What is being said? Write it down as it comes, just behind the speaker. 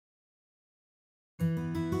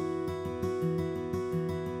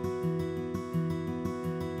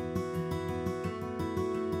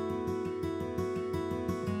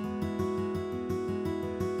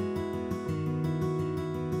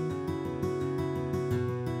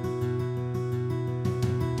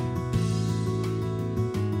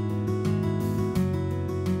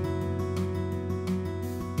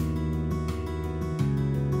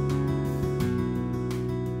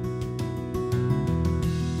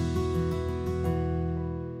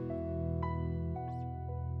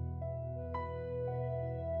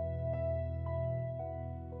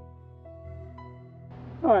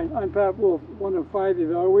Hi, I'm Pat Wolf, one of 5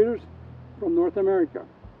 evaluators from North America.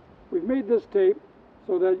 We've made this tape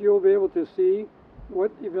so that you'll be able to see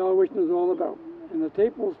what evaluation is all about. And the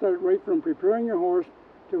tape will start right from preparing your horse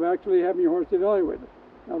to actually having your horse evaluated.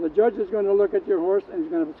 Now the judge is going to look at your horse and he's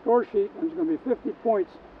going to have a score sheet, and there's going to be 50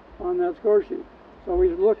 points on that score sheet. So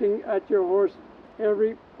he's looking at your horse,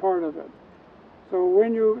 every part of it. So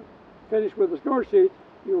when you finish with the score sheet,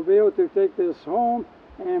 you'll be able to take this home,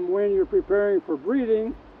 and when you're preparing for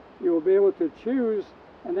breeding, you'll be able to choose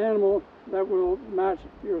an animal that will match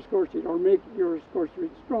your score sheet or make your score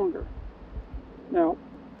sheet stronger. Now,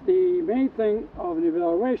 the main thing of an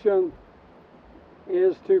evaluation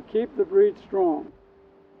is to keep the breed strong.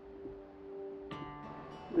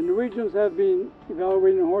 The Norwegians have been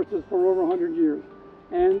evaluating horses for over 100 years,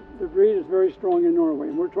 and the breed is very strong in Norway.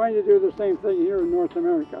 And we're trying to do the same thing here in North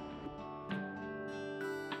America.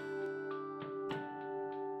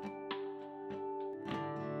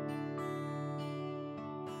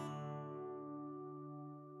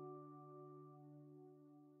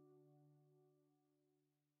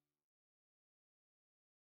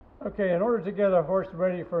 Okay, in order to get a horse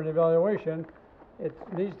ready for an evaluation, it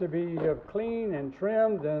needs to be clean and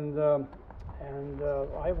trimmed, and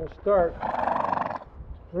I will start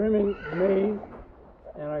trimming the mane,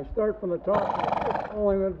 and I start from the top.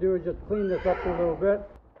 All I'm going to do is just clean this up a little bit.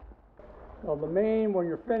 Now the mane, when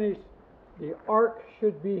you're finished, the arc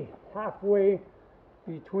should be halfway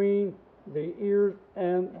between the ears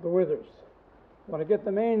and the withers. When I get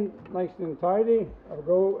the mane nice and tidy, I'll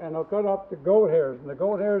go and I'll cut up the goat hairs. And the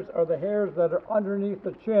goat hairs are the hairs that are underneath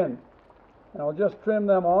the chin. And I'll just trim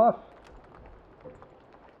them off.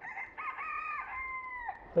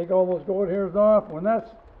 Take all those goat hairs off. When that's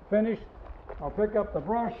finished, I'll pick up the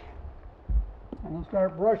brush and I'll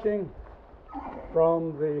start brushing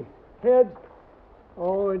from the head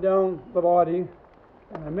all the way down the body.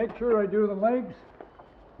 And I make sure I do the legs,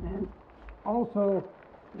 and also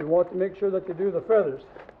you want to make sure that you do the feathers.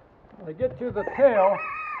 When I get to the tail,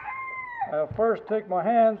 I'll first take my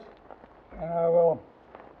hands and I will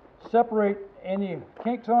separate any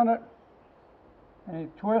kinks on it, any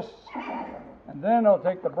twists, and then I'll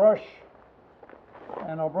take the brush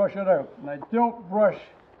and I'll brush it out. And I don't brush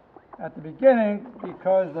at the beginning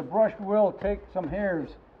because the brush will take some hairs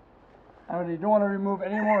out. You don't want to remove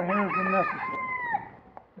any more hairs than necessary.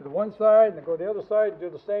 To the one side, and go to the other side, do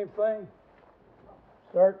the same thing.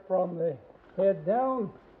 Start from the head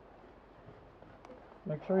down.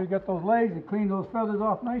 Make sure you get those legs and clean those feathers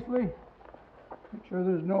off nicely. Make sure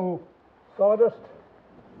there's no sawdust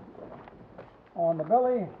on the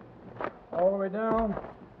belly, all the way down.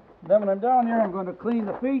 Then when I'm down here, I'm going to clean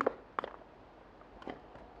the feet.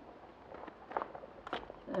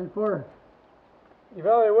 And for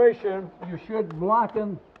evaluation, you should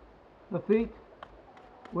blacken the feet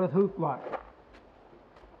with hoof block.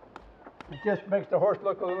 It just makes the horse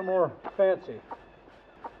look a little more fancy.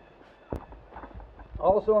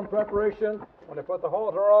 Also in preparation, when I put the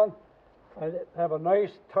halter on, I have a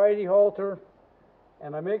nice tidy halter,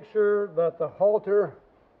 and I make sure that the halter,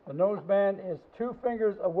 the noseband, is 2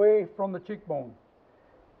 fingers away from the cheekbone.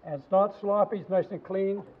 And it's not sloppy, it's nice and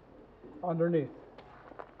clean underneath.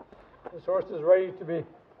 This horse is ready to be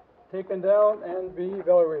taken down and be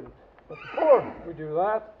evaluated. But before we do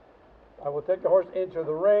that, I will take the horse into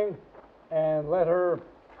the ring and let her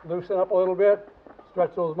loosen up a little bit,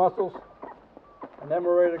 stretch those muscles, and then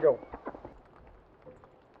we're ready to go.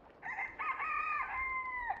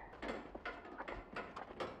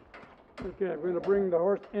 Okay, I'm going to bring the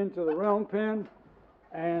horse into the round pen,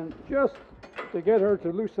 and just to get her to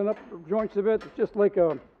loosen up the joints a bit, it's just like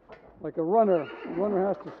a runner. A runner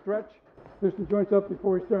has to stretch, loosen joints up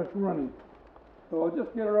before he starts running. So I'll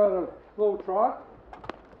just get her out of slow trot,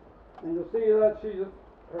 and you'll see that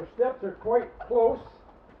her steps are quite close,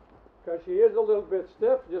 because she is a little bit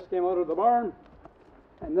stiff, just came out of the barn.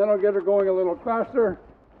 And then I'll get her going a little faster,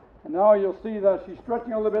 and now you'll see that she's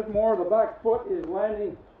stretching a little bit more. The back foot is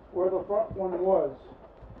landing where the front one was.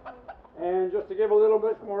 And just to give a little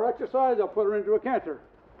bit more exercise, I'll put her into a canter.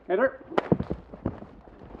 Canter.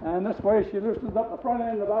 And this way she loosens up the front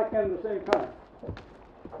end and the back end at the same time.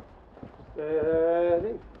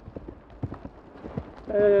 Steady.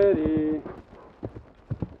 Steady.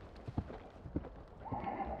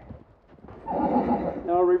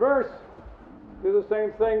 Now reverse, do the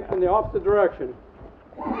same thing in the opposite direction.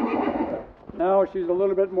 Now she's a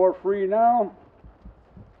little bit more free now.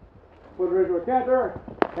 Put her into a canter,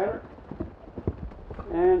 canter.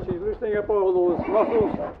 And she's loosening up all those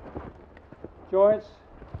muscles, joints,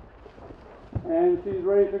 and she's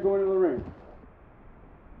ready to go into the ring.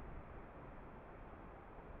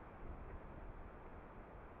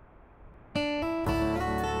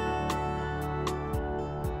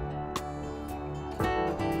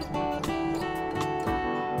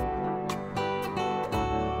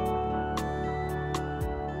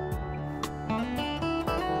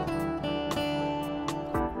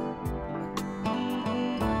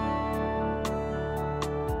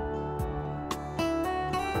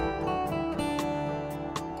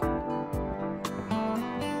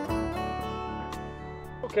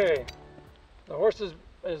 Okay, the horse is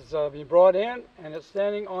being brought in and it's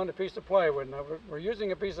standing on a piece of plywood. Now we're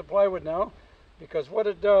using a piece of plywood now because what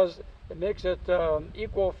it does, it makes it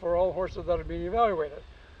equal for all horses that are being evaluated.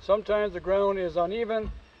 Sometimes the ground is uneven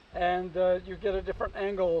and you get a different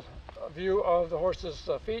angle view of the horse's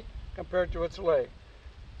feet compared to its leg.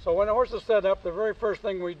 So when a horse is set up, the very first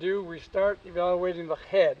thing we do, we start evaluating the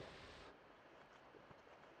head.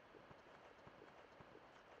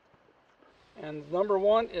 And number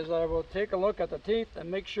one is I will take a look at the teeth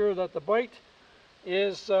and make sure that the bite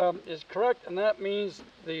is correct, and that means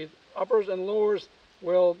the uppers and lowers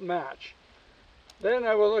will match. Then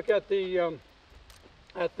I will look at the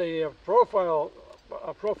profile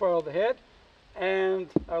of the head, and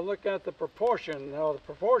I'll look at the proportion. Now the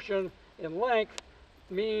proportion in length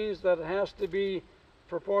means that it has to be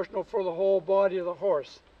proportional for the whole body of the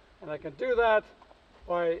horse, and I can do that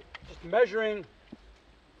by just measuring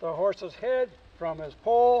the horse's head from his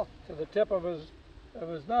poll to the tip of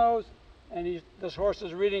his nose, and this horse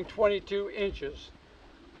is reading 22 inches.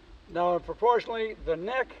 Now proportionally, the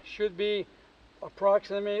neck should be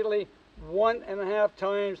approximately 1.5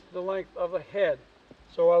 times the length of the head.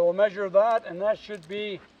 So I will measure that, and that should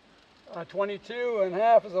be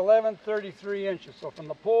 22.5 is 11.33 inches. So from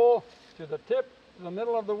the poll to the tip to the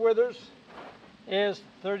middle of the withers is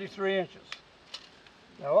 33 inches.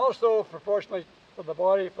 Now also proportionally for the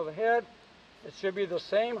body, for the head, it should be the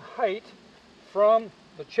same height from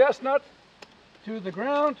the chestnut to the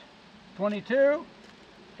ground, 22,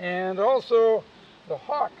 and also the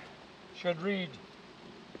hock should read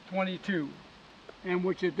 22, and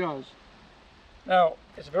which it does. Now,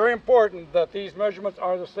 it's very important that these measurements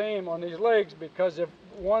are the same on these legs, because if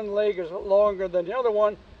one leg is longer than the other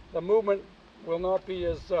one, the movement will not be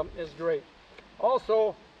as great.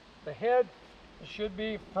 Also, the head should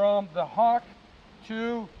be from the hock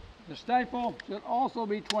to the stifle should also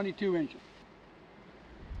be 22 inches.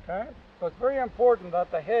 Okay? So it's very important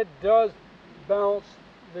that the head does balance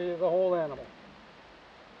the whole animal.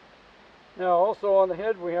 Now also on the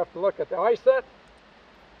head we have to look at the eye set.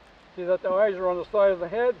 See that the eyes are on the side of the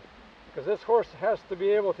head, because this horse has to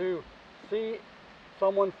be able to see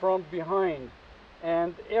someone from behind.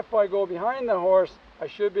 And if I go behind the horse, I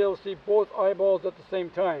should be able to see both eyeballs at the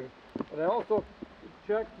same time. But I also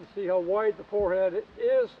check to see how wide the forehead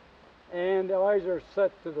is, and the eyes are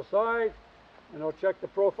set to the side. And I'll check the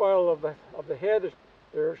profile of the head.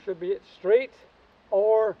 There should be straight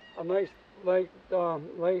or a nice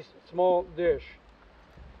small dish.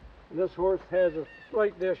 And this horse has a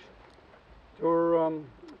slight dish to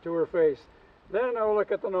her face. Then I will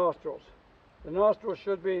look at the nostrils. The nostrils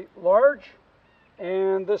should be large,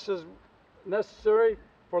 and this is necessary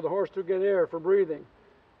for the horse to get air for breathing.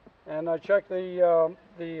 And I check the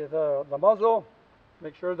muzzle,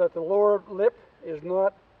 make sure that the lower lip is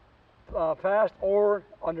not past or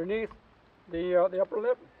underneath the upper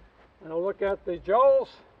lip. And I'll look at the jowls.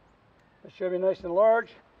 It should be nice and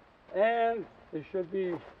large, and they should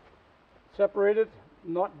be separated,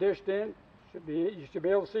 not dished in. You should be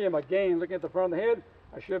able to see them again. Looking at the front of the head,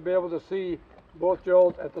 I should be able to see both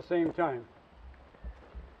jowls at the same time.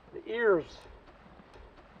 The ears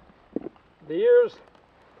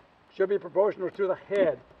should be proportional to the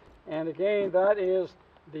head, and again, that is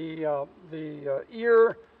the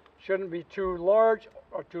ear shouldn't be too large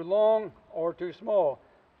or too long or too small,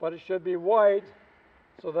 but it should be wide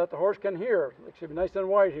so that the horse can hear. It should be nice and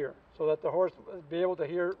wide here so that the horse will be able to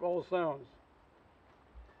hear all sounds.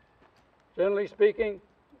 Generally speaking,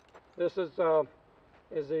 this is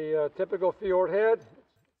a typical Fjord head.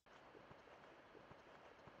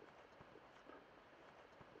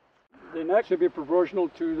 The neck should be proportional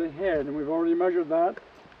to the head, and we've already measured that,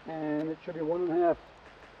 and it should be 1.5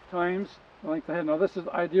 times the length of the head. Now this is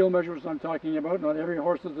ideal measurements I'm talking about. Not every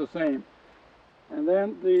horse is the same. And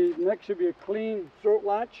then the neck should be a clean throat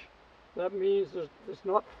latch. That means it's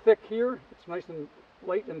not thick here. It's nice and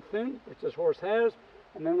light and thin, which this horse has.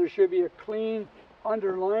 And then there should be a clean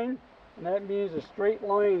underline, and that means a straight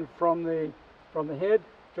line from the head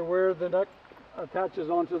to where the neck attaches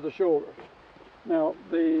onto the shoulder. Now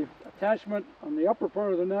the attachment on the upper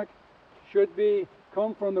part of the neck should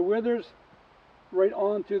come from the withers right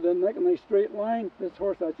onto the neck in a straight line. This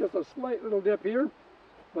horse has just a slight little dip here,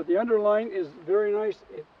 but the underline is very nice.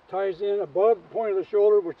 It ties in above the point of the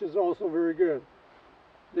shoulder, which is also very good.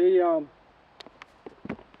 The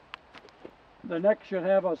neck should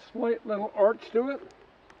have a slight little arch to it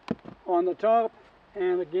on the top,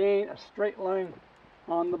 and again a straight line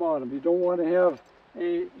on the bottom. You don't want to have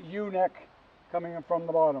a U-neck coming in from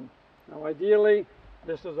the bottom. Now ideally,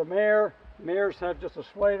 this is a mare. Mares have just a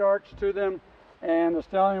slight arch to them, and the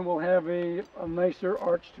stallion will have a nicer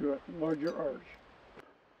arch to it, larger arch.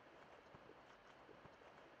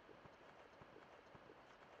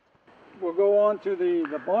 We'll go on to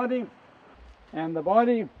the body, and the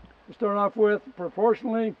body to start off with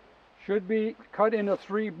proportionally should be cut into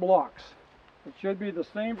 3 blocks. It should be the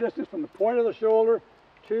same distance from the point of the shoulder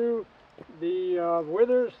to the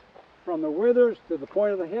withers, from the withers to the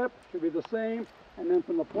point of the hip should be the same, and then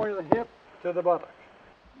from the point of the hip to the buttock.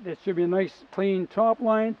 It should be a nice clean top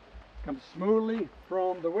line, comes smoothly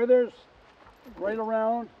from the withers right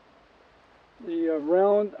around the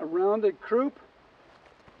rounded croup,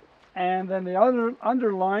 and then the other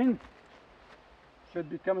underline should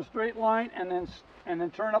become a straight line, and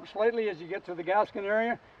then turn up slightly as you get to the gaskin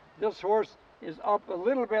area. This horse is up a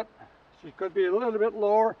little bit. She could be a little bit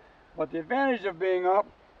lower, but the advantage of being up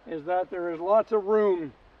is that there is lots of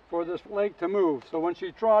room for this leg to move. So when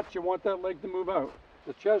she trots, you want that leg to move out.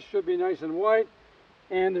 The chest should be nice and wide,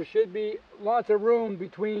 and there should be lots of room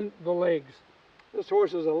between the legs. This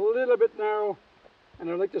horse is a little bit narrow, and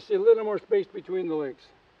I'd like to see a little more space between the legs.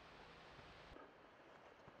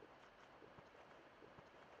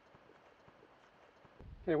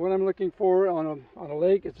 Okay, what I'm looking for on a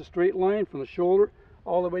leg is a straight line from the shoulder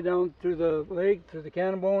all the way down to the leg, to the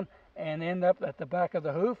cannon bone, and end up at the back of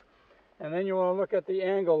the hoof. And then you want to look at the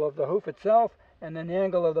angle of the hoof itself, and then the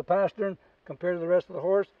angle of the pastern compared to the rest of the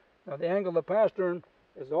horse. Now the angle of the pastern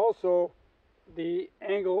is also the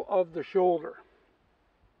angle of the shoulder.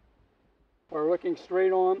 We're looking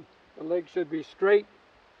straight on. The leg should be straight,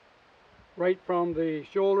 right from the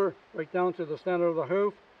shoulder, right down to the center of the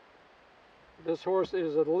hoof. This horse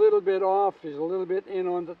is a little bit off, he's a little bit in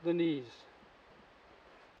on the knees.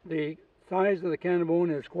 The size of the cannon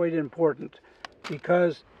bone is quite important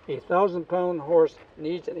because a 1,000-pound horse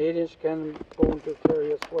needs an 8-inch cannon bone to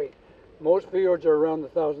carry its weight. Most Fjords are around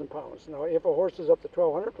 1,000 pounds. Now if a horse is up to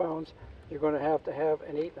 1,200 pounds, you're going to have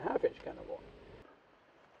an 8.5-inch cannon bone.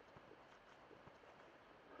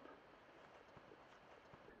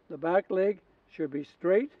 The back leg should be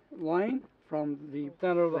straight line from the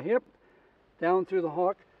center of the hip down through the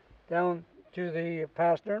hock, down to the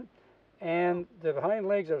pastern, and the hind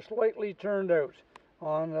legs are slightly turned out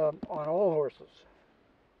on all horses.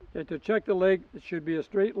 Okay, to check the leg, it should be a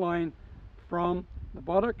straight line from the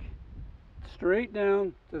buttock straight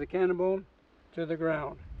down to the cannon bone to the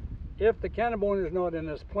ground. If the cannon bone is not in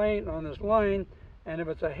this plane, on this line, and if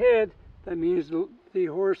it's ahead, that means the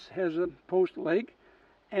horse has a post leg,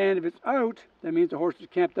 and if it's out, that means the horse is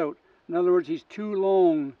camped out. In other words, he's too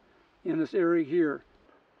long in this area here.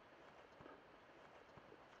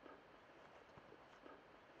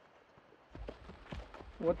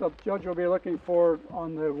 What the judge will be looking for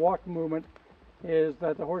on the walk movement is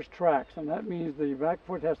that the horse tracks, and that means the back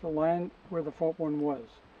foot has to line where the front one was.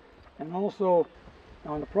 And also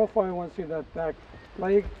on the profile, you want to see that back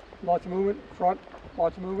leg, lots of movement, front,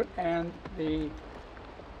 lots of movement, and the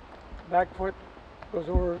back foot goes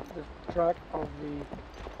over the track of the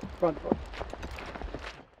front foot.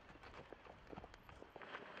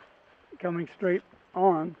 Coming straight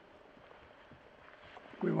on,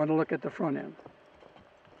 we want to look at the front end.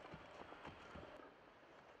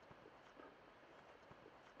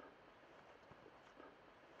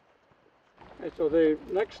 Okay, so the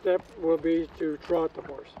next step will be to trot the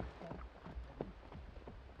horse.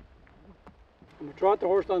 And we trot the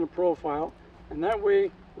horse on the profile, and that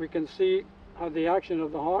way we can see how the action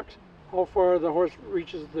of the hocks, how far the horse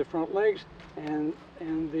reaches the front legs, and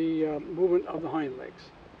the movement of the hind legs.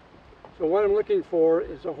 So what I'm looking for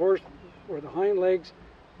is a horse where the hind legs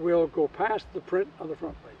will go past the print of the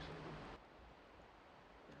front legs.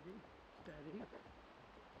 Steady, steady.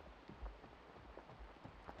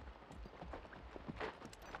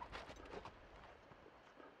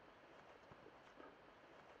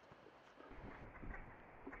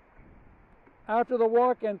 After the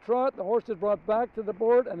walk and trot, the horse is brought back to the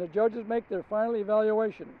board and the judges make their final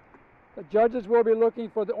evaluation. The judges will be looking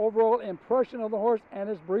for the overall impression of the horse and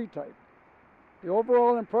his breed type. The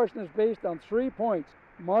overall impression is based on 3 points: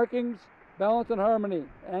 markings, balance and harmony,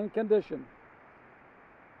 and condition.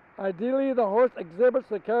 Ideally, the horse exhibits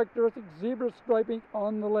the characteristic zebra striping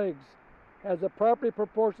on the legs, has a properly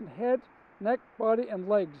proportioned head, neck, body, and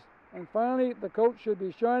legs. And finally, the coat should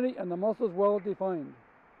be shiny and the muscles well defined.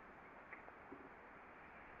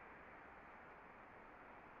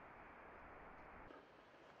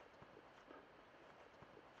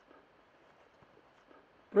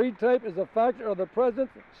 Breed type is a factor of the presence,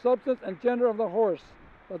 substance, and gender of the horse.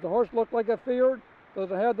 Does the horse look like a Fjord? Does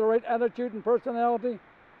it have the right attitude and personality?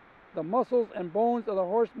 The muscles and bones of the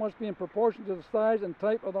horse must be in proportion to the size and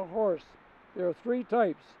type of the horse. There are 3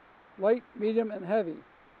 types: light, medium, and heavy.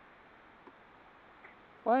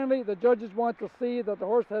 Finally, the judges want to see that the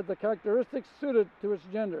horse has the characteristics suited to its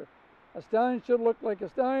gender. A stallion should look like a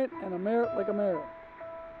stallion and a mare like a mare.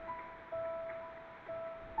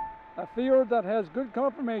 A Fjord that has good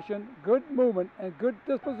conformation, good movement, and good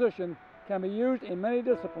disposition can be used in many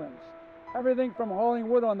disciplines. Everything from hauling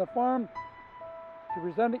wood on the farm to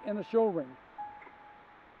presenting in the show ring.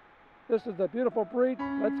 This is a beautiful breed.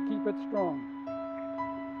 Let's keep it strong.